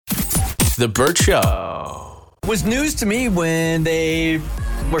The Bert Show. It was news to me when they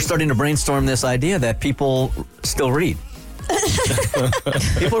were starting to brainstorm this idea that people still read.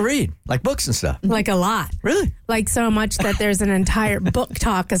 People read, like books and stuff. Like a lot. Really? Like so much that there's an entire book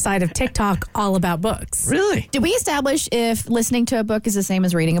talk aside of TikTok all about books. Really? Did we establish if listening to a book is the same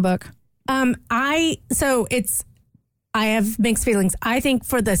as reading a book? I have mixed feelings. I think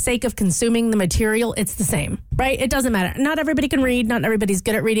for the sake of consuming the material, it's the same, right? It doesn't matter. Not everybody can read. Not everybody's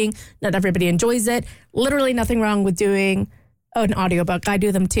good at reading. Not everybody enjoys it. Literally nothing wrong with doing an audiobook. I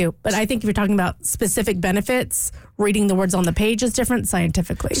do them too. But I think if you're talking about specific benefits, reading the words on the page is different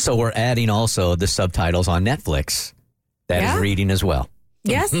scientifically. So we're adding also the subtitles on Netflix. That is reading as well.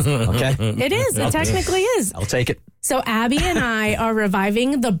 Yes. Okay. It is. It technically is. I'll take it. So Abby and I are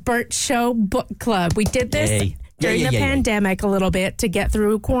reviving the Bert Show Book Club. We did this during the pandemic a little bit to get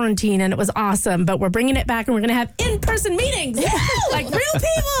through quarantine, and it was awesome. But we're bringing it back, and we're going to have in-person meetings. Like real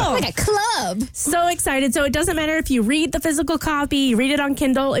people. Like a club. So excited. So it doesn't matter if you read the physical copy, you read it on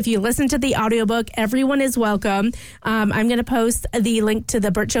Kindle, if you listen to the audiobook, everyone is welcome. I'm going to post the link to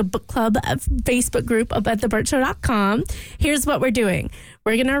the Bert Show Book Club Facebook group up at thebertshow.com. Here's what we're doing.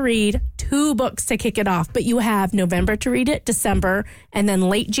 We're going to read 2 books to kick it off, but you have November to read it, December, and then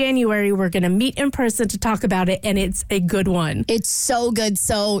late January, we're going to meet in person to talk about it, and it's a good one. It's so good.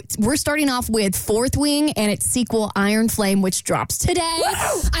 So we're starting off with Fourth Wing and its sequel, Iron Flame, which drops today.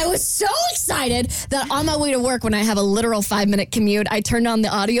 Woo! I was so excited that on my way to work, when I have a literal 5-minute commute, I turned on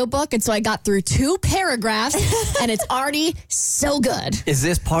the audiobook, and so I got through 2 paragraphs, and it's already so good. Is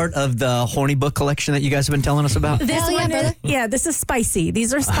this part of the horny book collection that you guys have been telling us about? This is spicy.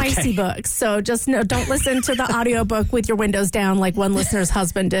 These are spicy books. So just don't listen to the audiobook with your windows down like one listener's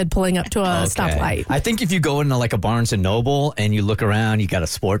husband did pulling up to a stoplight. I think if you go into like a Barnes & Noble and you look around, you got a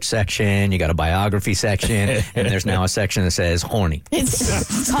sports section, you got a biography section, and there's now a section that says horny.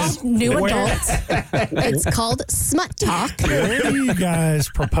 It's called New Adults. It's called Smut Talk. Where do you guys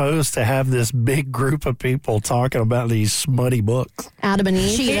propose to have this big group of people talking about these smutty books? Adam and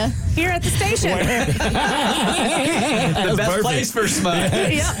Eve. Here at the station. The best place for smut.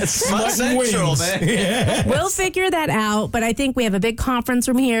 Smut Central, man. Yes. We'll figure that out, but I think we have a big conference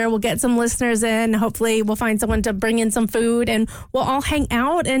room here. We'll get some listeners in. Hopefully we'll find someone to bring in some food, and we'll all hang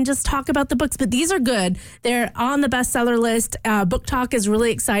out and just talk about the books. But these are good. They're on the bestseller list. Book Talk is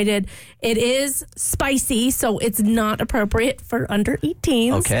really excited. It is spicy, so it's not appropriate for under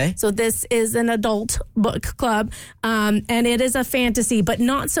 18s. Okay. So this is an adult book club, and it is a fantasy, but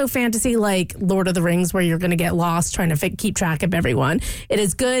not so fantasy like Lord of the Rings, where you're going to get lost trying to keep track of everyone. It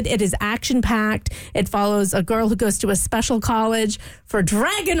is good. It is action-packed. It follows a girl who goes to a special college for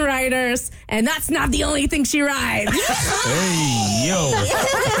dragon riders, and that's not the only thing she rides. Hey, yo.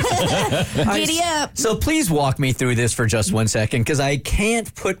 Giddy up. So please walk me through this for just 1 second, because I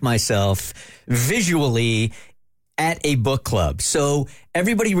can't put myself visually at a book club. So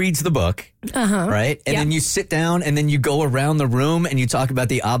everybody reads the book, right? And then you sit down and then you go around the room and you talk about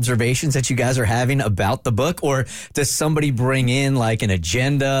the observations that you guys are having about the book. Or does somebody bring in like an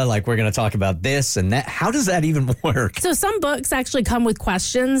agenda, like we're going to talk about this and that? How does that even work? So some books actually come with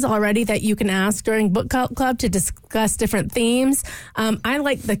questions already that you can ask during book club to discuss different themes. I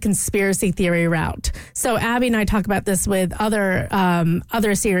like the conspiracy theory route. So Abby and I talk about this with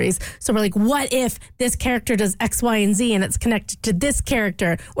other series. So we're like, what if this character does X, Y, and Z and it's connected to this character?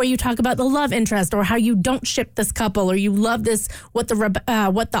 Or you talk about the love interest, or how you don't ship this couple, or you love this, what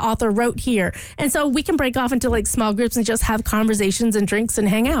the author wrote here. And so we can break off into like small groups and just have conversations and drinks and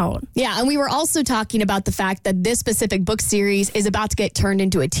hang out. Yeah, and we were also talking about the fact that this specific book series is about to get turned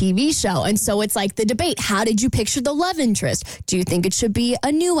into a TV show. And so it's like the debate. How did you picture the love interest? Do you think it should be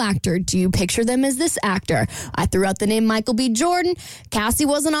a new actor? Do you picture them as this actor? I threw out the name Michael B. Jordan. Cassie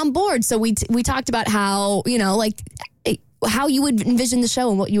wasn't on board. So we talked about how, how you would envision the show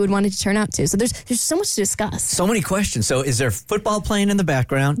and what you would want it to turn out to. So there's so much to discuss. So many questions. So is there football playing in the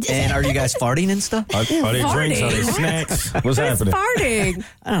background? And are you guys farting and stuff? Are they drinks? Are they snacks? What's happening? Farting.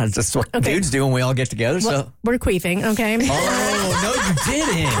 I don't know. It's just what dudes do when we all get together. Well, we're queefing, okay? Oh, no, you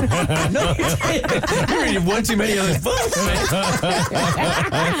didn't. No, you didn't. You're reading one too many of those books, man.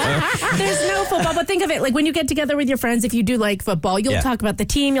 There's no football, but think of it like when you get together with your friends, if you do like football, you'll talk about the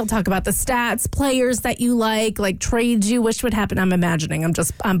team, you'll talk about the stats, players that you like trades you wish would happen. I'm imagining.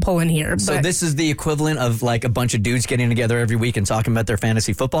 I'm pulling here. So this is the equivalent of like a bunch of dudes getting together every week and talking about their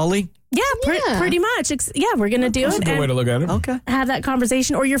fantasy football league? Yeah, pretty much. We're going to do That's it. a good way to look at it. Okay. Have that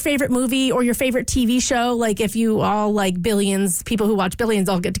conversation, or your favorite movie or your favorite TV show. Like if you all like Billions, people who watch Billions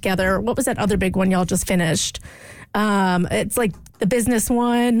all get together. What was that other big one y'all just finished? It's like the business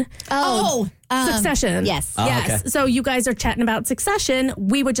one. Succession. Yes. Yes. Okay. So you guys are chatting about Succession.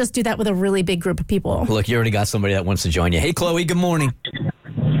 We would just do that with a really big group of people. Look, you already got somebody that wants to join you. Hey, Chloe, good morning.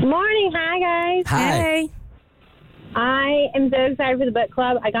 Morning. Hi, guys. Hi. Hey. I am so excited for the book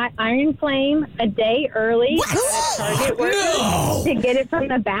club. I got Iron Flame a day early at Target worker to get it from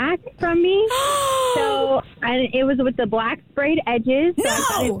the back from me. So it was with the black sprayed edges. So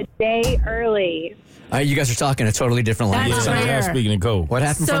I got it a day early. You guys are talking a totally different language. That's rare. Speaking of code. What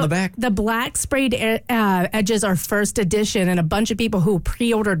happened from the back? The black sprayed edges are first edition, and a bunch of people who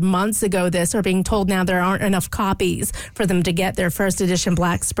pre-ordered months ago this are being told now there aren't enough copies for them to get their first edition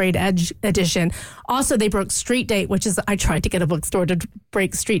black sprayed edge edition. Also, they broke Street Date, which is, I tried to get a bookstore to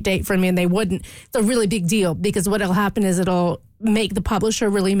break Street Date for me, and they wouldn't. It's a really big deal because what will happen is it'll make the publisher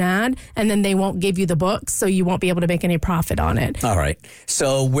really mad, and then they won't give you the books, so you won't be able to make any profit on it. All right.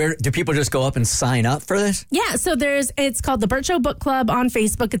 So where do people just go up and sign up for this? Yeah, so it's called the Bert Show Book Club on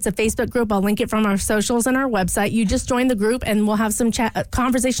Facebook. It's a Facebook group. I'll link it from our socials and our website. You just join the group, and we'll have some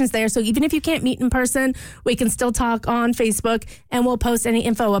conversations there. So even if you can't meet in person, we can still talk on Facebook, and we'll post any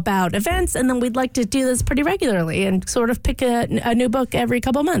info about events. And then we'd like to do this pretty regularly and sort of pick a new book every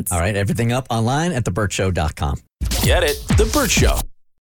couple months. All right. Everything up online at thebertshow.com. Get it? The Bert Show.